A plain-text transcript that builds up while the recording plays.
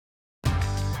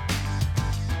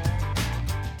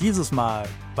Dieses Mal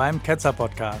beim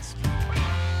Ketzer-Podcast.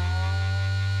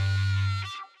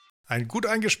 Ein gut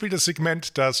eingespieltes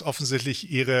Segment, das offensichtlich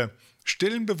ihre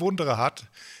stillen Bewunderer hat,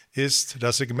 ist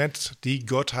das Segment Die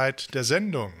Gottheit der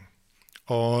Sendung.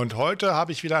 Und heute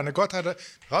habe ich wieder eine Gottheit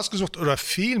rausgesucht, oder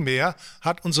vielmehr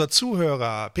hat unser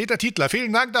Zuhörer Peter Tietler,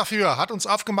 vielen Dank dafür, hat uns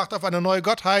aufgemacht auf eine neue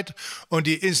Gottheit und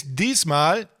die ist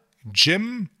diesmal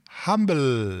Jim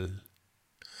Humble.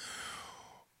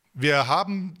 Wir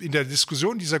haben in der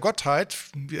Diskussion dieser Gottheit,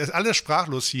 wir sind alle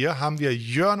sprachlos hier, haben wir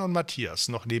Jörn und Matthias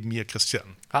noch neben mir,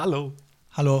 Christian. Hallo.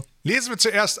 Hallo. Lesen wir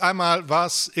zuerst einmal,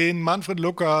 was in Manfred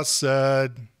Luckers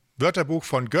Wörterbuch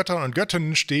von Göttern und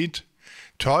Göttinnen steht.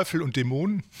 Teufel und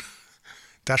Dämonen.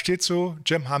 Da steht so,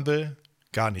 Jim Humble,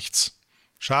 gar nichts.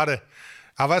 Schade.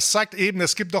 Aber es zeigt eben,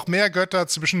 es gibt noch mehr Götter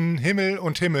zwischen Himmel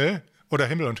und Himmel oder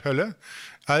Himmel und Hölle,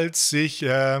 als sich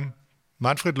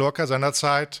Manfred Locker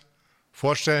seinerzeit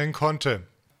vorstellen konnte.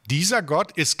 Dieser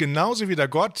Gott ist genauso wie der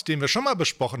Gott, den wir schon mal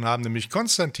besprochen haben, nämlich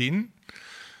Konstantin,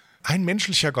 ein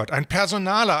menschlicher Gott, ein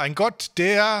Personaler, ein Gott,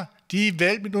 der die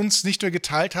Welt mit uns nicht nur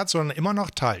geteilt hat, sondern immer noch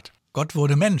teilt. Gott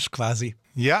wurde Mensch quasi.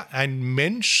 Ja, ein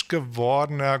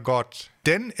menschgewordener Gott.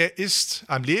 Denn er ist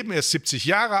am Leben, er ist 70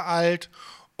 Jahre alt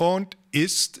und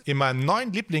ist in meinem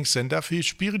neuen Lieblingssender für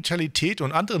Spiritualität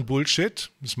und anderen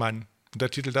Bullshit, das ist mein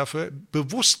Untertitel dafür,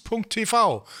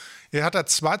 bewusst.tv. Er hat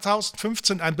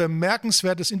 2015 ein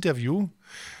bemerkenswertes Interview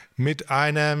mit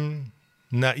einem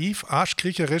naiv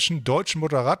arschkriecherischen deutschen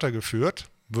Moderator geführt,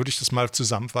 würde ich das mal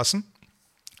zusammenfassen.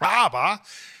 Aber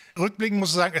rückblickend muss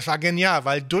ich sagen, es war genial,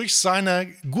 weil durch seine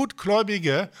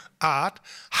gutgläubige Art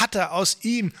hat er aus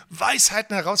ihm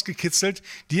Weisheiten herausgekitzelt,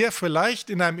 die er vielleicht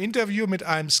in einem Interview mit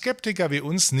einem Skeptiker wie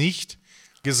uns nicht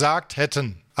gesagt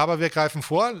hätten. Aber wir greifen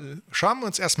vor, schauen wir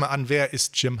uns erstmal an, wer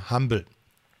ist Jim Humble.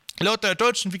 Laut der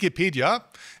deutschen Wikipedia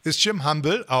ist Jim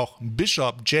Humble, auch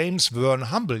Bishop James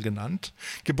Vern Humble genannt,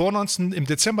 geboren im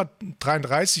Dezember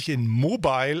 1933 in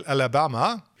Mobile,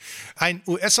 Alabama, ein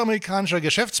US-amerikanischer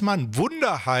Geschäftsmann,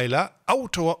 Wunderheiler,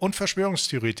 Autor und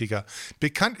Verschwörungstheoretiker.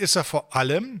 Bekannt ist er vor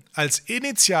allem als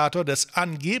Initiator des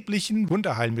angeblichen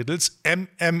Wunderheilmittels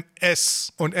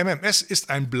MMS. Und MMS ist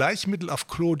ein Bleichmittel auf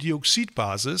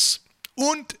Chlordioxidbasis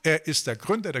und er ist der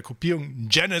Gründer der Gruppierung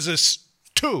Genesis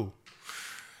 2.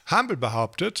 Humble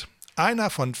behauptet, einer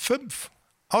von 5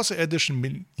 außerirdischen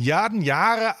Milliarden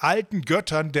Jahre alten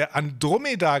Göttern der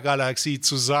Andromeda-Galaxie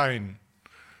zu sein.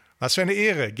 Was für eine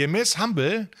Ehre. Gemäß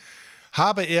Humble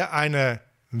habe er eine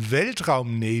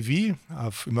Weltraum-Navy,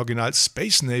 im Original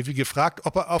Space Navy, gefragt,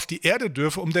 ob er auf die Erde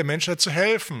dürfe, um der Menschheit zu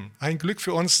helfen. Ein Glück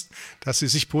für uns, dass sie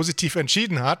sich positiv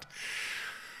entschieden hat.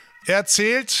 Er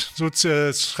erzählt, so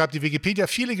schreibt die Wikipedia,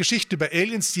 viele Geschichten über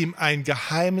Aliens, die ihm ein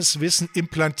geheimes Wissen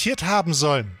implantiert haben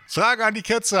sollen. Frage an die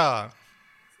Ketzer.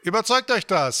 Überzeugt euch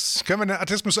das? Können wir den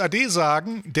Atheismus AD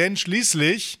sagen? Denn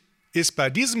schließlich ist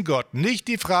bei diesem Gott nicht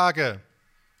die Frage,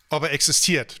 ob er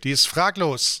existiert. Die ist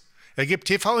fraglos. Er gibt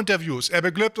TV-Interviews. Er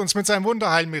beglückt uns mit seinem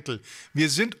Wunderheilmittel.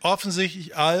 Wir sind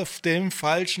offensichtlich auf dem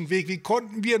falschen Weg. Wie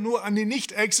konnten wir nur an die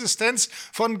Nichtexistenz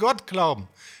von Gott glauben?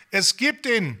 Es gibt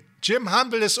ihn. Jim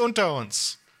Humble ist unter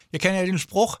uns. Wir kennen ja den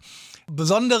Spruch,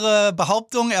 besondere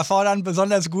Behauptungen erfordern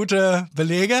besonders gute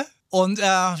Belege. Und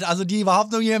also die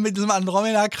Behauptung hier mit diesem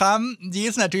Andromeda-Kram, die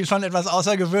ist natürlich schon etwas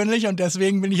außergewöhnlich und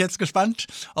deswegen bin ich jetzt gespannt,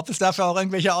 ob es dafür auch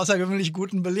irgendwelche außergewöhnlich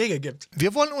guten Belege gibt.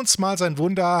 Wir wollen uns mal sein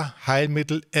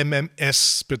Wunderheilmittel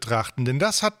MMS betrachten, denn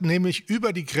das hat nämlich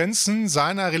über die Grenzen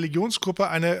seiner Religionsgruppe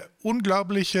eine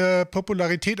unglaubliche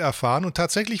Popularität erfahren und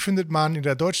tatsächlich findet man in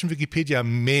der deutschen Wikipedia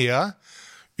mehr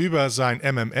über sein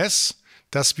MMS,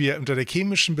 das wir unter der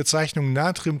chemischen Bezeichnung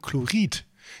Natriumchlorid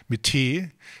mit T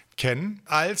kennen,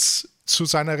 als zu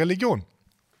seiner Religion.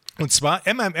 Und zwar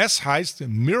MMS heißt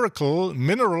Miracle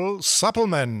Mineral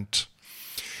Supplement.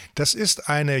 Das ist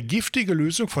eine giftige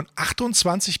Lösung von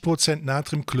 28%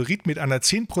 Natriumchlorid mit einer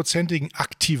 10%igen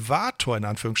Aktivator, in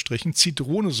Anführungsstrichen,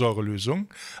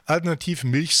 Zitronensäurelösung, alternativ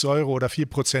Milchsäure oder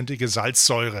 4%ige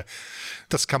Salzsäure.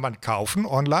 Das kann man kaufen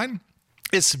online.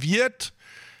 Es wird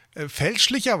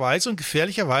fälschlicherweise und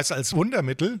gefährlicherweise als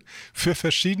Wundermittel für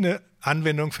verschiedene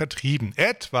Anwendungen vertrieben,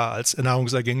 etwa als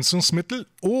Nahrungsergänzungsmittel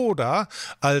oder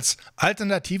als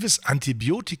alternatives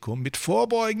Antibiotikum mit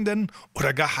vorbeugenden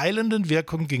oder geheilenden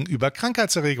Wirkungen gegenüber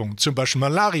Krankheitserregungen, zum Beispiel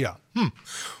Malaria,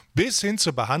 bis hin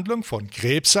zur Behandlung von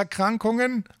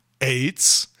Krebserkrankungen,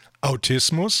 AIDS,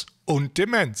 Autismus und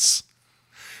Demenz.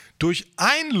 Durch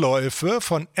Einläufe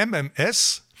von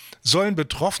MMS sollen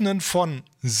Betroffenen von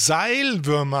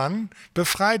Seilwürmern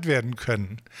befreit werden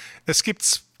können. Es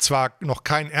gibt zwar noch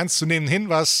keinen ernstzunehmenden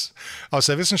Hinweis aus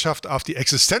der Wissenschaft auf die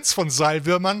Existenz von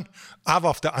Seilwürmern, aber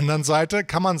auf der anderen Seite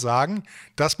kann man sagen,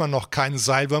 dass man noch keinen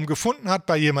Seilwurm gefunden hat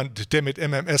bei jemandem, der mit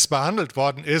MMS behandelt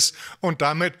worden ist. Und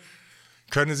damit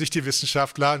können sich die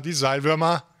Wissenschaftler die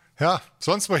Seilwürmer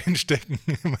sonst wohin stecken,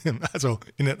 also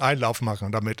in den Einlauf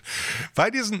machen damit. Bei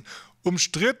diesen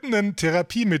umstrittenen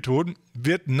Therapiemethoden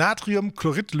wird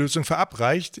Natriumchloridlösung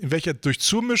verabreicht, in welcher durch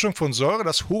Zumischung von Säure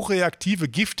das hochreaktive,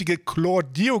 giftige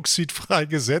Chlordioxid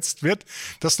freigesetzt wird,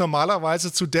 das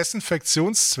normalerweise zu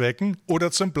Desinfektionszwecken oder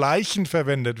zum Bleichen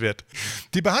verwendet wird.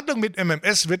 Die Behandlung mit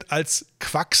MMS wird als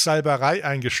Quacksalberei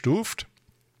eingestuft.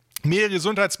 Mehrere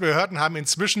Gesundheitsbehörden haben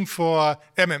inzwischen vor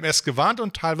MMS gewarnt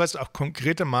und teilweise auch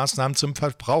konkrete Maßnahmen zum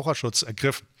Verbraucherschutz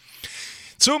ergriffen.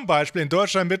 Zum Beispiel in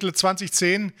Deutschland Mitte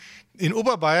 2010 in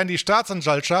Oberbayern die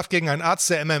Staatsanwaltschaft gegen einen Arzt,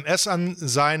 der MMS an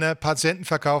seine Patienten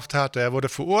verkauft hatte. Er wurde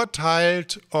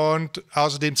verurteilt und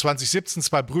außerdem 2017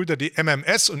 zwei Brüder, die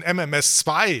MMS und MMS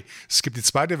 2, es gibt die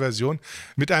zweite Version,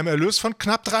 mit einem Erlös von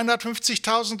knapp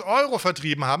 350.000 Euro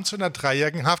vertrieben haben zu einer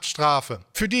 3-jährigen Haftstrafe.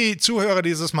 Für die Zuhörer, die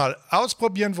dieses Mal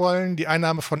ausprobieren wollen, die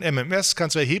Einnahme von MMS kann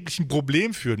zu erheblichen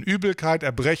Problemen führen. Übelkeit,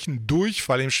 Erbrechen,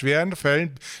 Durchfall in schweren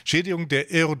Fällen, Schädigung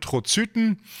der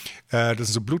Erythrozyten, das sind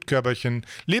so Blutkörperchen,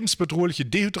 lebensbedrohliche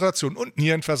Dehydration und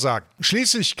Nierenversagen.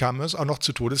 Schließlich kam es auch noch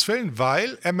zu Todesfällen,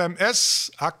 weil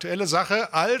MMS, aktuelle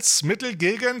Sache, als Mittel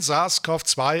gegen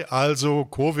SARS-CoV-2, also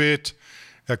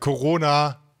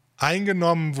Corona,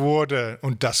 eingenommen wurde.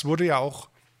 Und das wurde ja auch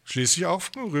schließlich auf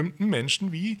berühmten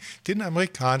Menschen wie den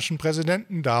amerikanischen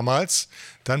Präsidenten damals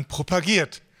dann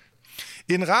propagiert.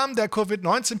 Im Rahmen der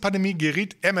Covid-19-Pandemie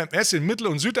geriet MMS in Mittel-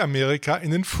 und Südamerika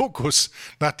in den Fokus,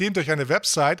 nachdem durch eine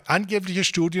Website angebliche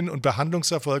Studien und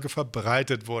Behandlungserfolge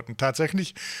verbreitet wurden.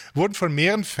 Tatsächlich wurden von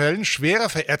mehreren Fällen schwerer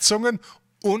Verätzungen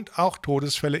und auch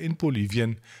Todesfälle in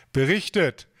Bolivien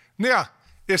berichtet. Naja,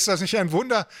 ist das nicht ein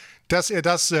Wunder, dass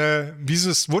er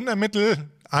dieses Wundermittel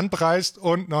anpreist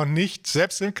und noch nicht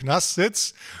selbst im Knast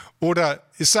sitzt? Oder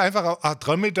ist da einfach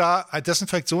Adromedar, ein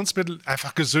Desinfektionsmittel,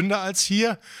 einfach gesünder als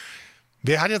hier?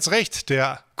 Wer hat jetzt recht,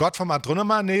 der Gott vom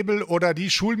Adronoma-Nebel oder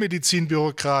die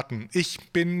Schulmedizinbürokraten? Ich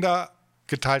bin da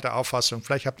geteilter Auffassung.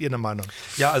 Vielleicht habt ihr eine Meinung.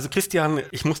 Ja, also Christian,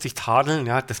 ich muss dich tadeln,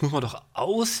 ja, das muss man doch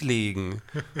auslegen.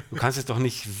 Du kannst es doch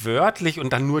nicht wörtlich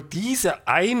und dann nur diese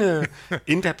eine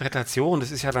Interpretation,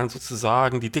 das ist ja dann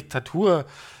sozusagen die Diktatur,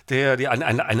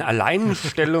 eine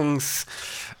Alleinstellungs...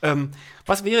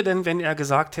 was wäre denn, wenn er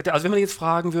gesagt hätte, also wenn man jetzt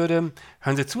fragen würde,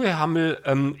 hören Sie zu, Herr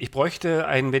Hammel, ich bräuchte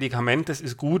ein Medikament, das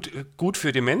ist gut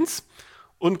für Demenz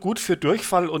und gut für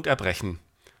Durchfall und Erbrechen.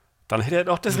 Dann hätte er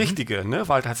doch das Richtige, ne?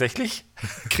 Weil tatsächlich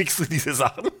kriegst du diese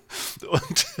Sachen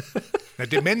und Na,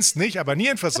 Demenz nicht, aber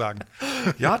Nierenversagen.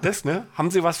 ja, das, ne?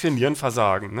 Haben Sie was für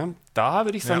Nierenversagen, ne? Da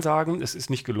würde ich dann sagen, es ist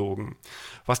nicht gelogen.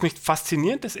 Was mich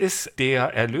faszinierend ist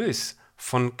der Erlös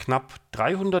von knapp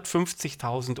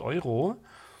 350.000 Euro.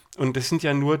 Und das sind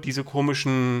ja nur diese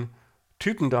komischen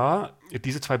Typen da,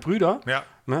 diese zwei Brüder. Ja.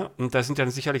 Ne? Und da sind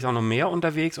ja sicherlich auch noch mehr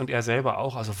unterwegs und er selber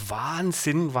auch. Also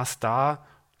Wahnsinn, was da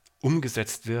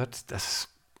umgesetzt wird. Das ist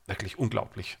wirklich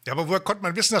unglaublich. Ja, aber woher konnte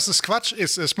man wissen, dass es Quatsch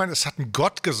ist? Ich meine, es hat ein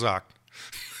Gott gesagt.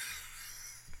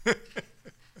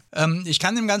 Ich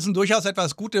kann dem Ganzen durchaus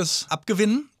etwas Gutes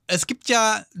abgewinnen. Es gibt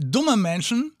ja dumme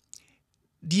Menschen,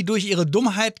 die durch ihre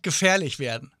Dummheit gefährlich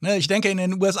werden. Ne? Ich denke, in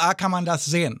den USA kann man das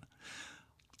sehen.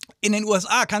 In den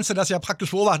USA kannst du das ja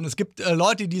praktisch beobachten. Es gibt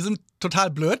Leute, die sind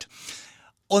total blöd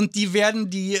und die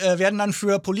werden dann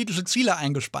für politische Ziele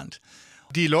eingespannt.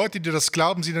 Die Leute, die das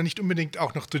glauben, sind ja nicht unbedingt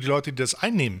auch noch die Leute, die das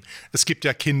einnehmen. Es gibt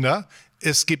ja Kinder,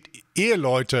 es gibt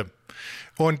Eheleute.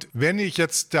 Und wenn ich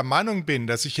jetzt der Meinung bin,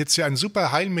 dass ich jetzt hier ein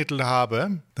super Heilmittel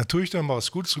habe, dann tue ich doch mal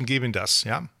was Gutes und gebe ihm das,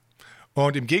 ja.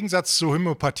 Und im Gegensatz zur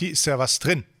Homöopathie ist ja was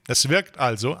drin. Es wirkt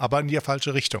also, aber in die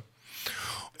falsche Richtung.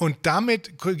 Und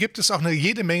damit gibt es auch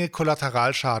jede Menge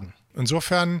Kollateralschaden.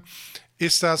 Insofern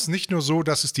ist das nicht nur so,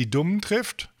 dass es die Dummen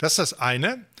trifft, das ist das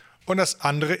eine. Und das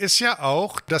andere ist ja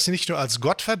auch, dass sie nicht nur als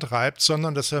Gott vertreibt,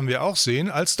 sondern, das werden wir auch sehen,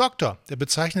 als Doktor. Der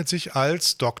bezeichnet sich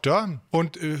als Doktor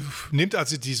und nimmt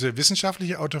also diese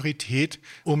wissenschaftliche Autorität,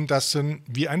 um das dann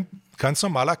wie ein ganz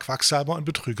normaler Quacksalber und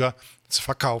Betrüger zu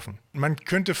verkaufen. Man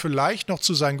könnte vielleicht noch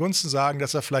zu seinen Gunsten sagen,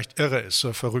 dass er vielleicht irre ist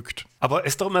oder verrückt. Aber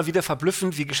es ist doch immer wieder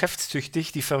verblüffend, wie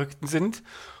geschäftstüchtig die Verrückten sind.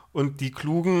 Und die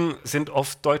Klugen sind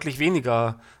oft deutlich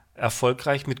weniger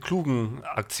erfolgreich mit klugen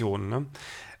Aktionen. Ne?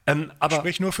 Aber,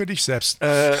 sprich nur für dich selbst.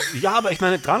 Ja, aber ich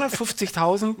meine,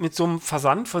 350.000 mit so einem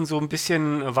Versand von so ein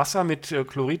bisschen Wasser mit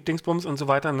Chlorid-Dingsbums und so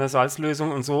weiter, eine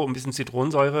Salzlösung und so, ein bisschen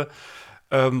Zitronensäure,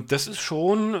 das ist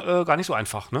schon gar nicht so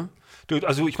einfach, ne?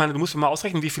 Also ich meine, du musst mal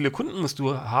ausrechnen, wie viele Kunden musst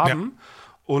du haben.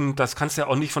 Ja. Und das kannst du ja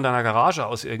auch nicht von deiner Garage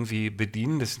aus irgendwie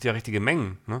bedienen. Das sind ja richtige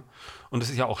Mengen. Ne? Und das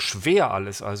ist ja auch schwer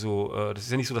alles. Also das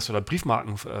ist ja nicht so, dass du da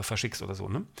Briefmarken verschickst oder so.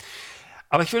 Ne?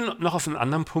 Aber ich will noch auf einen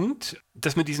anderen Punkt.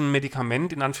 Das mit diesem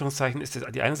Medikament, in Anführungszeichen, ist das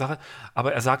die eine Sache.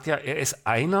 Aber er sagt ja, er ist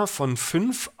einer von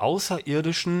 5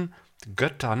 außerirdischen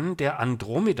Göttern der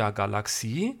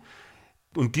Andromeda-Galaxie.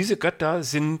 Und diese Götter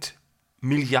sind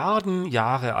Milliarden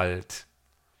Jahre alt.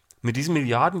 Mit diesen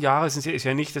Milliarden Jahren ist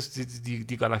ja nicht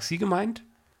die Galaxie gemeint,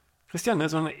 Christian, ne,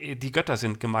 sondern die Götter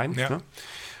sind gemeint. Ja. Ne?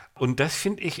 Und das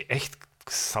finde ich echt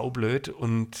saublöd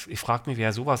und ich frage mich,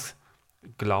 wer sowas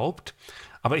glaubt.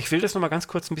 Aber ich will das nochmal ganz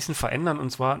kurz ein bisschen verändern.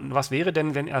 Und zwar, was wäre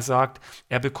denn, wenn er sagt,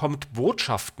 er bekommt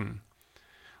Botschaften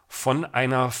von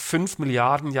einer 5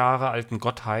 Milliarden Jahre alten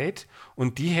Gottheit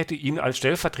und die hätte ihn als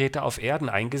Stellvertreter auf Erden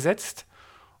eingesetzt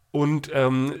und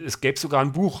es gäbe sogar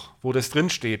ein Buch, wo das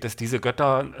drinsteht, dass diese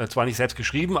Götter zwar nicht selbst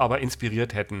geschrieben, aber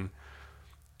inspiriert hätten.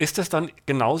 Ist das dann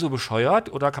genauso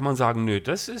bescheuert oder kann man sagen, nö,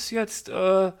 das ist jetzt,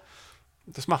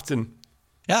 das macht Sinn?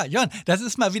 Ja, Jörn, das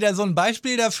ist mal wieder so ein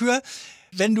Beispiel dafür,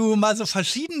 wenn du mal so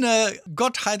verschiedene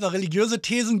Gottheiten oder religiöse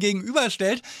Thesen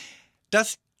gegenüberstellst,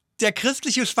 dass der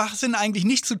christliche Schwachsinn eigentlich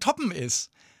nicht zu toppen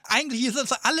ist. Eigentlich ist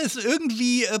das alles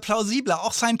irgendwie plausibler,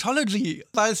 auch Scientology,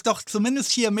 weil es doch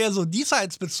zumindest hier mehr so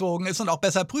diesseitsbezogen ist und auch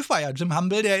besser prüfbar. Ja, Jim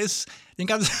Humble, den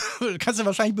kannst du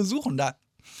wahrscheinlich besuchen da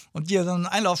und dir so einen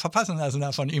Einlauf verpassen lassen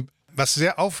da von ihm. Was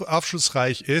sehr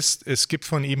aufschlussreich ist, es gibt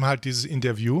von ihm halt dieses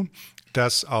Interview,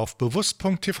 das auf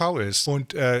bewusst.tv ist.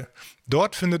 Und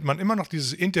dort findet man immer noch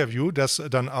dieses Interview, das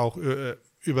dann auch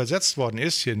übersetzt worden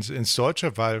ist hier ins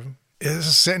Deutsche, weil es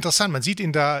ist sehr interessant. Man sieht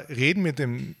ihn da reden mit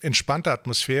dem entspannter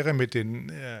Atmosphäre, mit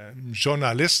den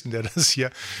Journalisten, der das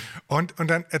hier. Und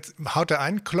dann haut er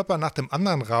einen Klopper nach dem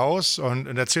anderen raus und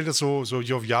erzählt es so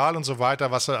jovial und so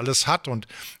weiter, was er alles hat und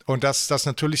dass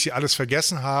natürlich sie alles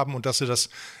vergessen haben und dass sie das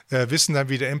Wissen dann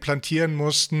wieder implantieren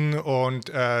mussten und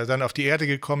dann auf die Erde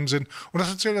gekommen sind. Und das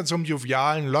erzählt er in so einem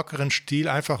jovialen, lockeren Stil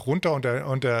einfach runter und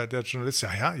der Journalist,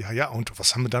 ja, und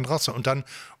was haben wir dann raus? Und dann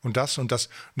und das und dass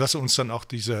sie uns dann auch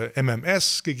diese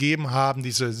MMS gegeben haben,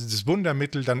 dieses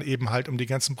Wundermittel dann eben halt, um die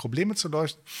ganzen Probleme zu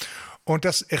leuchten. Und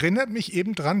das erinnert mich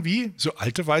eben dran, wie so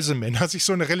alte, weise Männer sich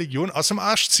so eine Religion aus dem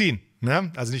Arsch ziehen.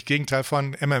 Ne? Also nicht Gegenteil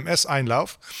von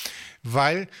MMS-Einlauf,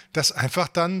 weil das einfach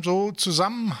dann so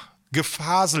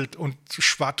zusammengefaselt und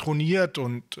schwadroniert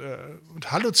und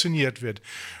halluziniert wird.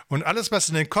 Und alles, was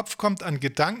in den Kopf kommt an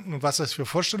Gedanken und was das für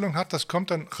Vorstellungen hat, das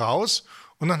kommt dann raus.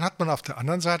 Und dann hat man auf der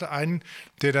anderen Seite einen,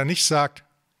 der da nicht sagt,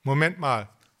 Moment mal,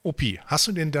 Opi, hast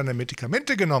du denn deine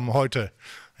Medikamente genommen heute?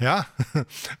 Ja,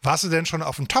 warst du denn schon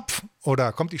auf dem Topf?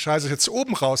 Oder kommt die Scheiße jetzt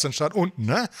oben raus anstatt unten,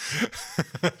 ne?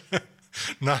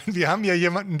 Nein, wir haben ja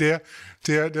jemanden, der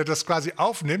das quasi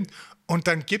aufnimmt. Und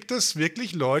dann gibt es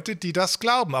wirklich Leute, die das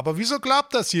glauben. Aber wieso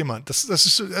glaubt das jemand? Das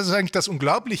ist eigentlich das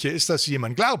Unglaubliche, ist, dass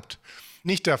jemand glaubt.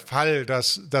 Nicht der Fall,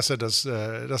 dass er das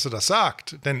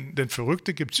sagt, denn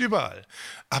Verrückte gibt es überall.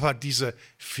 Aber diese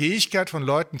Fähigkeit von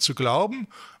Leuten zu glauben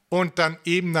und dann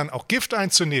auch Gift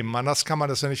einzunehmen, anders kann man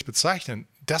das ja nicht bezeichnen,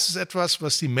 das ist etwas,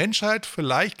 was die Menschheit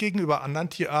vielleicht gegenüber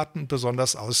anderen Tierarten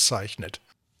besonders auszeichnet.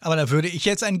 Aber da würde ich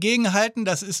jetzt entgegenhalten,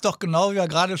 das ist doch genau, wie wir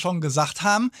gerade schon gesagt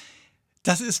haben,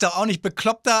 das ist doch auch nicht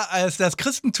bekloppter als das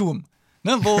Christentum.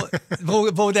 Ne,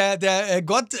 wo der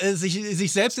Gott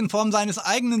sich selbst in Form seines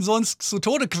eigenen Sohns zu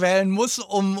Tode quälen muss,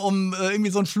 um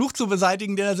irgendwie so einen Fluch zu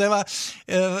beseitigen, den er selber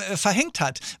verhängt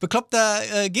hat.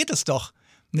 Bekloppter geht es doch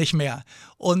nicht mehr.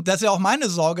 Und das ist ja auch meine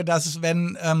Sorge, dass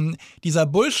wenn dieser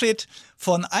Bullshit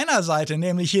von einer Seite,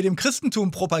 nämlich hier dem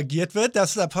Christentum propagiert wird,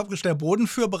 dass da praktisch der Boden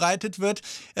für bereitet wird,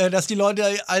 dass die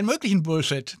Leute allen möglichen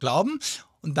Bullshit glauben.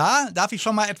 Und da darf ich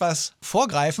schon mal etwas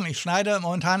vorgreifen. Ich schneide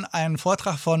momentan einen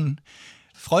Vortrag von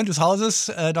Freund des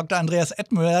Hauses, Dr. Andreas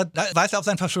Edmüller, da weist er auf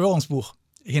sein Verschwörungsbuch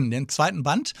hin, den 2.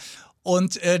 Band.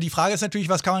 Und die Frage ist natürlich,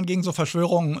 was kann man gegen so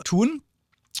Verschwörungen tun?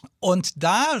 Und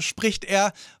da spricht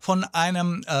er von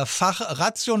einem Fach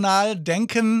Rational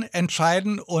Denken,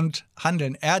 Entscheiden und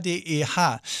Handeln,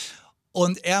 RDEH.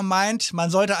 Und er meint,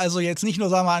 man sollte also jetzt nicht nur,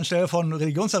 sagen wir mal, anstelle von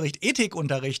Religionsunterricht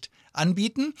Ethikunterricht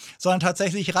anbieten, sondern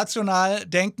tatsächlich rational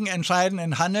denken, entscheiden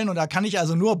und handeln. Und da kann ich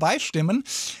also nur beistimmen,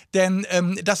 denn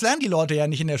das lernen die Leute ja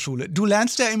nicht in der Schule. Du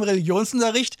lernst ja im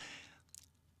Religionsunterricht,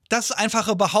 dass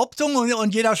einfache Behauptungen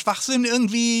und jeder Schwachsinn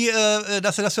irgendwie,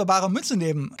 dass du das für bare Münze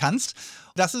nehmen kannst.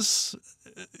 Das ist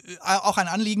auch ein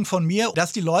Anliegen von mir,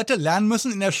 dass die Leute lernen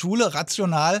müssen in der Schule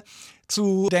rational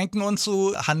zu denken und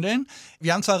zu handeln.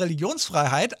 Wir haben zwar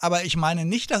Religionsfreiheit, aber ich meine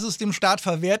nicht, dass es dem Staat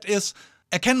verwehrt ist,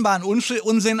 erkennbaren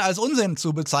Unsinn als Unsinn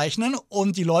zu bezeichnen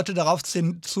und die Leute darauf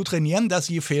zu trainieren, dass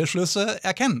sie Fehlschlüsse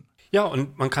erkennen. Ja,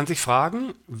 und man kann sich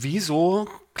fragen, wieso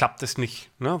klappt es nicht?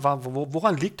 Ne?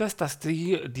 Woran liegt das, dass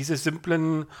die diese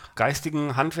simplen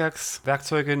geistigen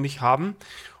Handwerkswerkzeuge nicht haben?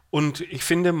 Und ich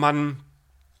finde, man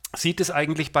sieht es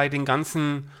eigentlich bei den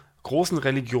ganzen großen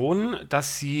Religionen,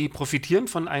 dass sie profitieren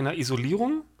von einer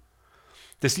Isolierung.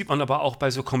 Das sieht man aber auch bei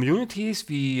so Communities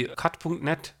wie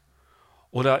cut.net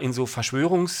oder in so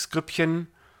Verschwörungsgrüppchen,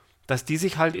 dass die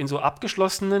sich halt in so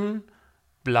abgeschlossenen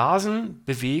Blasen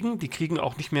bewegen, die kriegen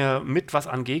auch nicht mehr mit, was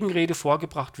an Gegenrede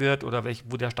vorgebracht wird oder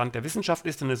wo der Stand der Wissenschaft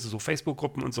ist, dann ist es so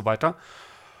Facebook-Gruppen und so weiter.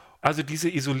 Also diese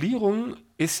Isolierung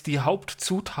ist die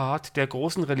Hauptzutat der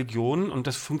großen Religionen und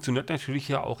das funktioniert natürlich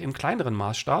ja auch im kleineren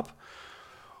Maßstab.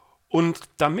 Und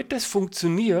damit es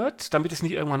funktioniert, damit es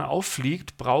nicht irgendwann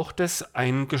auffliegt, braucht es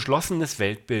ein geschlossenes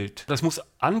Weltbild. Das muss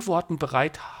Antworten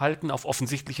bereithalten auf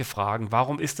offensichtliche Fragen.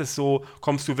 Warum ist es so?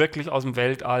 Kommst du wirklich aus dem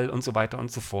Weltall? Und so weiter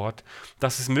und so fort.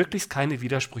 Dass es möglichst keine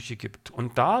Widersprüche gibt.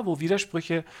 Und da, wo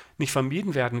Widersprüche nicht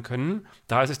vermieden werden können,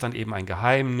 da ist es dann eben ein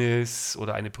Geheimnis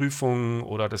oder eine Prüfung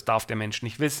oder das darf der Mensch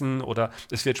nicht wissen oder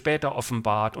es wird später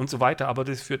offenbart und so weiter. Aber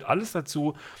das führt alles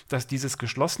dazu, dass dieses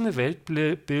geschlossene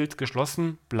Weltbild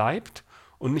geschlossen bleibt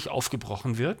und nicht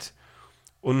aufgebrochen wird.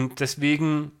 Und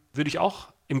deswegen würde ich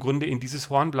auch im Grunde in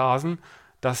dieses Horn blasen,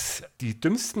 dass die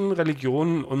dümmsten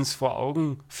Religionen uns vor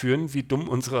Augen führen, wie dumm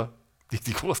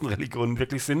die großen Religionen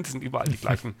wirklich sind. Es sind überall die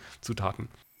gleichen Zutaten.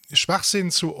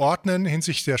 Schwachsinn zu ordnen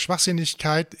hinsichtlich der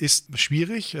Schwachsinnigkeit ist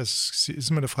schwierig. Es ist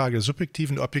immer eine Frage der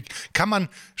subjektiven Objekt. Kann man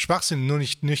Schwachsinn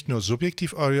nicht nur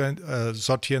subjektiv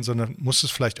sortieren, sondern muss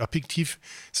es vielleicht objektiv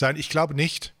sein? Ich glaube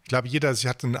nicht. Ich glaube, jeder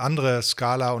hat eine andere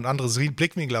Skala und andere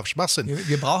Blickwinkel auf Schwachsinn.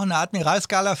 Wir brauchen eine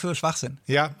Admiralskala für Schwachsinn.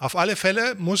 Ja, auf alle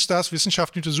Fälle muss das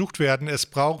wissenschaftlich untersucht werden. Es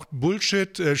braucht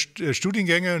Bullshit,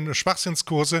 Studiengänge und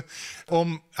Schwachsinnskurse,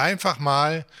 um einfach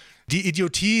mal die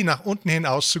Idiotie nach unten hin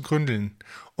auszugründeln.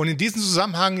 Und in diesem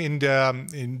Zusammenhang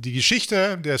in die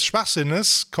Geschichte des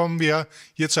Schwachsinnes kommen wir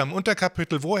hier zu einem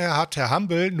Unterkapitel. Woher hat Herr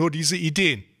Humble nur diese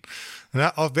Ideen?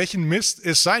 Na, auf welchen Mist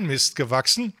ist sein Mist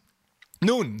gewachsen?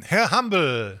 Nun, Herr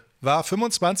Humble war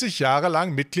 25 Jahre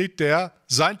lang Mitglied der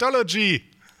Scientology.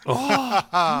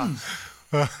 Und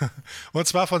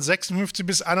zwar von 56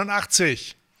 bis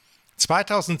 81.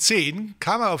 2010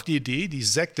 kam er auf die Idee, die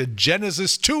Sekte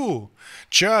Genesis 2,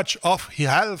 Church of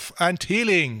Health and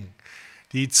Healing,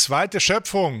 die zweite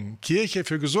Schöpfung, Kirche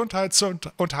für Gesundheit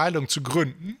und Heilung zu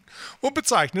gründen und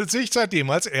bezeichnet sich seitdem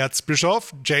als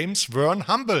Erzbischof James Vern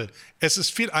Humble. Es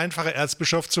ist viel einfacher,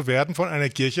 Erzbischof zu werden von einer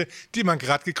Kirche, die man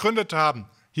gerade gegründet haben.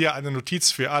 Hier eine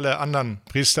Notiz für alle anderen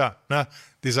Priester. Ne?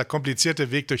 Dieser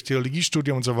komplizierte Weg durch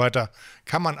Theologiestudium und so weiter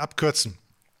kann man abkürzen.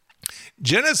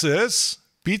 Genesis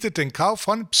bietet den Kauf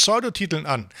von Pseudotiteln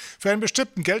an. Für einen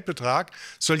bestimmten Geldbetrag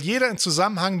soll jeder im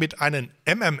Zusammenhang mit einem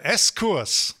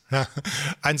MMS-Kurs,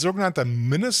 ein sogenannter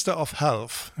Minister of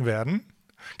Health werden,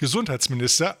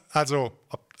 Gesundheitsminister, also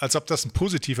als ob das ein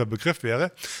positiver Begriff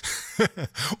wäre,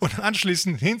 und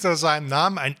anschließend hinter seinem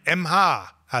Namen ein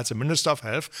MH, also Minister of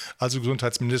Health, also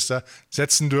Gesundheitsminister,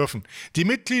 setzen dürfen. Die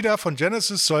Mitglieder von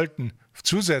Genesis sollten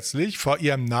zusätzlich vor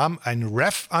ihrem Namen ein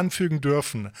Ref anfügen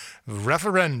dürfen.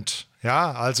 Referent,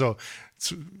 ja, also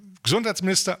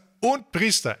Gesundheitsminister und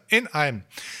Priester in einem.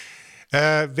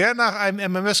 Wer nach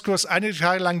einem MMS-Kurs einige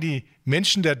Tage lang die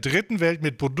Menschen der dritten Welt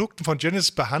mit Produkten von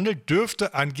Genesis behandelt,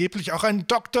 dürfte angeblich auch ein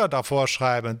Doktor davor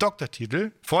schreiben, ein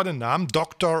Doktortitel vor dem Namen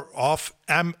Doctor of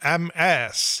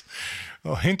MMS.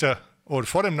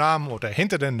 Vor dem Namen oder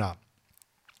hinter dem Namen.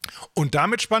 Und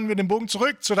damit spannen wir den Bogen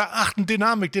zurück zu der 8.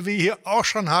 Dynamik, die wir hier auch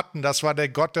schon hatten. Das war der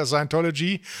Gott der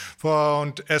Scientology.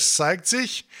 Und es zeigt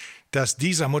sich, dass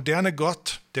dieser moderne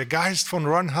Gott, der Geist von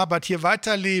Ron Hubbard, hier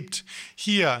weiterlebt.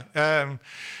 Hier,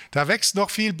 da wächst noch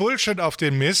viel Bullshit auf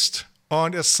den Mist.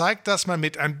 Und es zeigt, dass man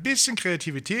mit ein bisschen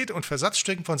Kreativität und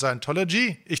Versatzstücken von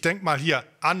Scientology, ich denke mal hier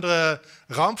andere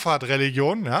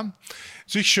Raumfahrtreligionen, ja,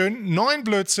 sich schön neuen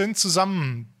Blödsinn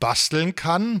zusammenbasteln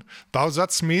kann,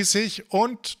 bausatzmäßig,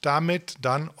 und damit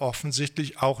dann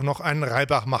offensichtlich auch noch einen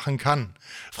Reibach machen kann.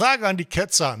 Frage an die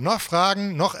Ketzer, noch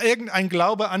Fragen, noch irgendein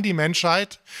Glaube an die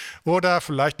Menschheit oder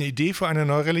vielleicht eine Idee für eine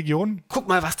neue Religion? Guck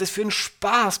mal, was das für einen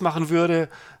Spaß machen würde,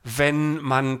 wenn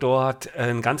man dort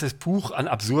ein ganzes Buch an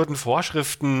absurden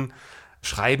Vorschriften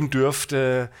schreiben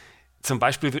dürfte. Zum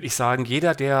Beispiel würde ich sagen,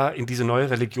 jeder, der in diese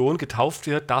neue Religion getauft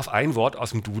wird, darf ein Wort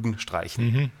aus dem Duden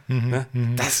streichen.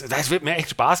 Das wird mir echt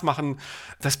Spaß machen.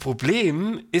 Das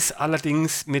Problem ist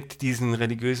allerdings mit diesen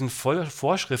religiösen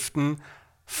Vorschriften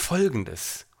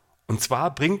Folgendes. Und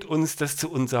zwar bringt uns das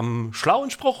zu unserem schlauen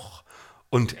Spruch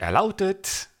und er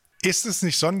lautet: Ist es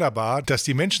nicht sonderbar, dass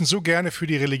die Menschen so gerne für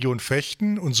die Religion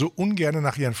fechten und so ungern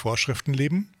nach ihren Vorschriften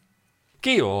leben?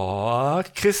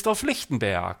 Georg Christoph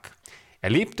Lichtenberg. Er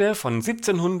lebte von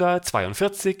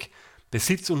 1742 bis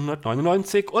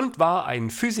 1799 und war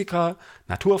ein Physiker,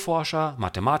 Naturforscher,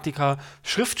 Mathematiker,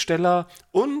 Schriftsteller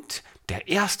und der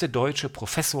erste deutsche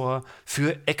Professor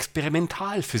für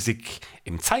Experimentalphysik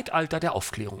im Zeitalter der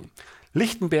Aufklärung.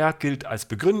 Lichtenberg gilt als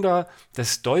Begründer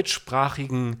des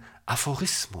deutschsprachigen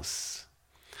Aphorismus.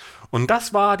 Und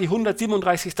das war die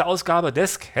 137. Ausgabe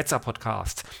des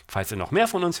Ketzer-Podcasts. Falls ihr noch mehr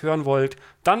von uns hören wollt,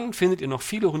 dann findet ihr noch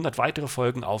viele 100 weitere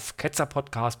Folgen auf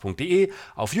ketzerpodcast.de,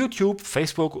 auf YouTube,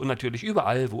 Facebook und natürlich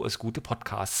überall, wo es gute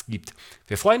Podcasts gibt.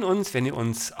 Wir freuen uns, wenn ihr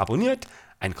uns abonniert,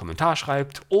 einen Kommentar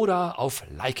schreibt oder auf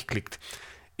Like klickt.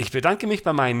 Ich bedanke mich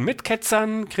bei meinen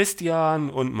Mitketzern Christian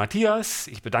und Matthias.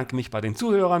 Ich bedanke mich bei den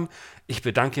Zuhörern. Ich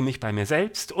bedanke mich bei mir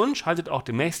selbst und schaltet auch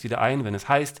demnächst wieder ein, wenn es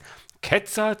heißt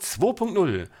Ketzer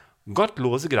 2.0.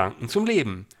 Gottlose Gedanken zum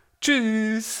Leben.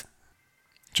 Tschüss.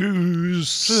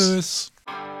 Tschüss. Tschüss.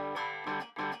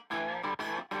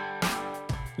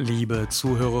 Liebe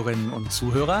Zuhörerinnen und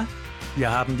Zuhörer,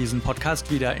 wir haben diesen Podcast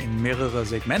wieder in mehrere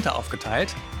Segmente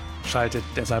aufgeteilt. Schaltet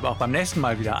deshalb auch beim nächsten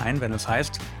Mal wieder ein, wenn es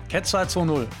heißt Ketzer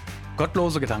 2.0.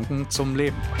 Gottlose Gedanken zum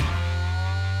Leben.